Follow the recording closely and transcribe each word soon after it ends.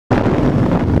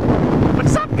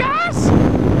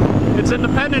It's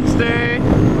Independence Day!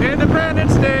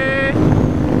 Independence Day!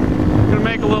 Gonna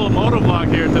make a little moto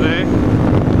vlog here today.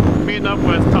 Meeting up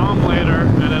with Tom later,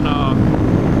 and then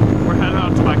we're heading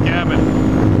out to my cabin.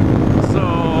 So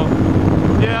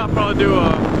yeah, I'll probably do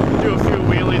a few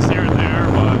wheelies here and there,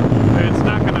 but it's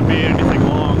not gonna be anything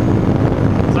long.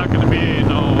 It's not gonna be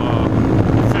no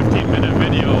 15-minute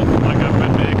video like I've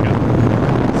been making.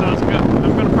 So it's good.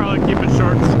 I'm gonna probably keep it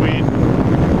short and sweet.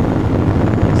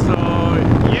 So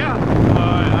yeah,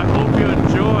 I hope you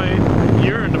enjoy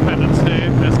your Independence Day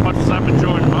as much as I'm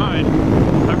enjoying mine.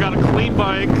 I've got a clean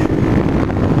bike.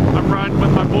 I'm riding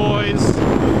with my boys,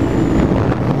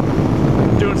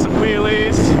 doing some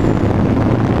wheelies.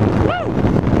 Woo!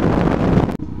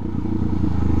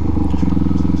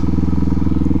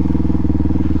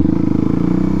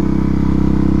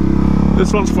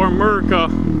 This one's for Murica.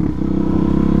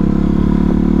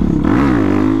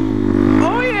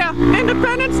 Oh yeah,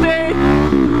 Independence Day!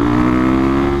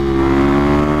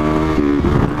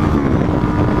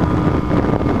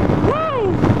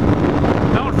 Woo!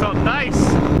 That one felt nice.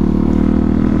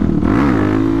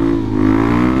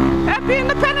 Happy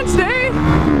Independence Day!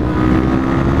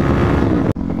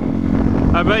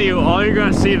 I bet you all you're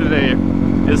gonna see today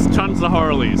is tons of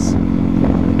Harleys.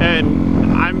 And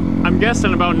I'm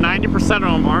guessing about 90% of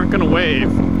them aren't gonna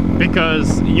wave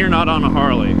because you're not on a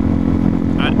Harley.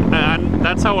 And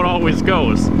that's how it always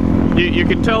goes. You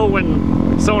can tell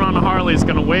when someone on a Harley is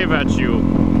gonna wave at you.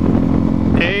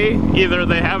 A, either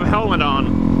they have a helmet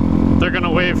on, they're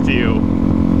gonna wave to you.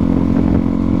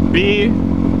 B,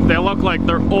 they look like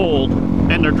they're old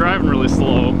and they're driving really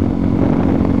slow.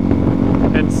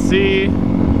 And C,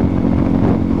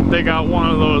 they got one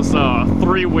of those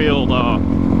three-wheeled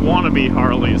wannabe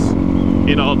Harleys.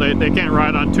 You know, they can't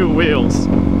ride on two wheels,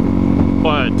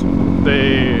 but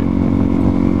they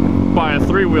buy a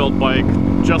three-wheeled bike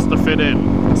just to fit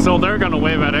in. So they're gonna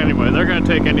wave at anyway. They're gonna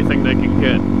take anything they can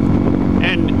get.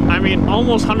 And I mean,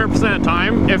 almost 100% of the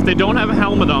time, if they don't have a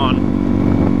helmet on,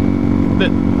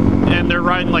 and they're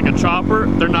riding like a chopper,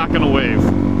 they're not gonna wave.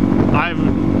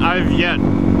 I've yet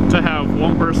to have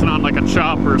one person on like a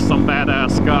chopper, some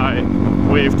badass guy,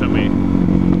 wave to me.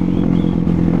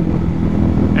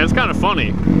 And it's kind of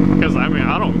funny, because I mean,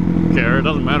 I don't care, it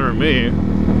doesn't matter to me.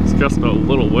 It's just a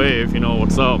little wave, you know,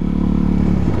 what's up.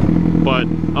 But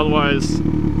otherwise,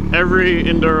 every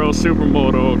Enduro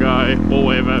Supermoto guy will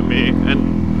wave at me,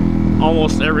 and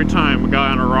almost every time a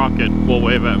guy on a rocket will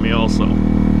wave at me also.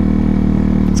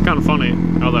 It's kind of funny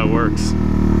how that works.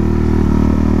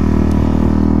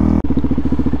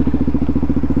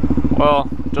 Well,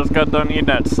 just got done eating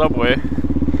at Subway.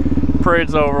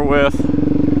 Parade's over with.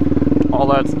 All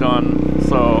that's done.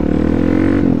 So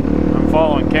I'm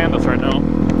following Candace right now.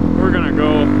 We're gonna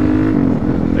go.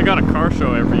 They got a car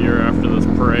show every year after this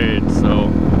parade,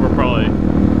 so we'll probably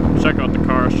check out the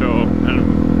car show. And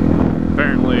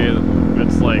apparently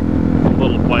it's like a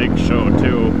little bike show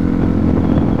too.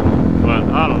 But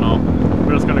I don't know.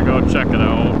 We're just gonna go check it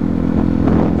out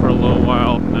for a little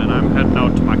while, and I'm heading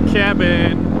out to my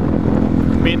cabin.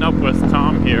 Meeting up with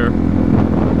Tom here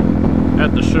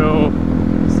at the show.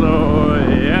 So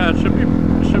yeah, it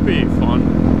should be fun.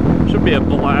 Should be a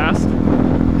blast.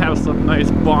 Have some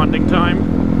nice bonding time.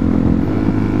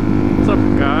 What's up,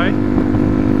 guy?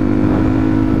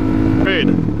 Wait.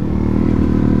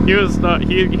 He was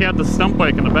he had the stump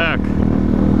bike in the back.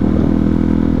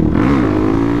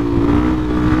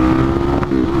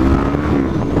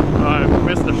 I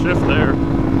missed the shift there.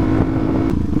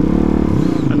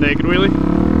 A naked wheelie.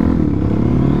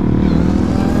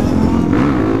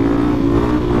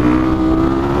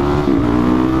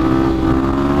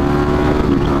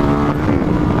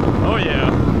 Oh yeah,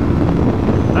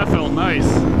 that felt nice.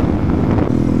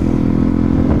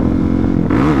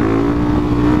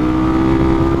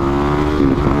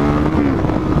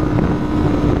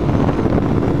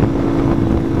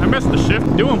 I missed the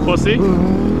shift doing pussy.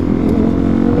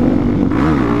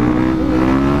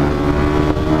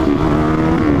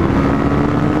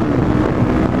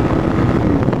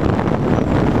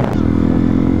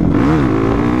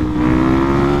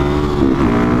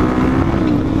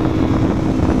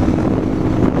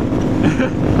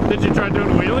 Did you try doing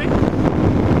a wheelie?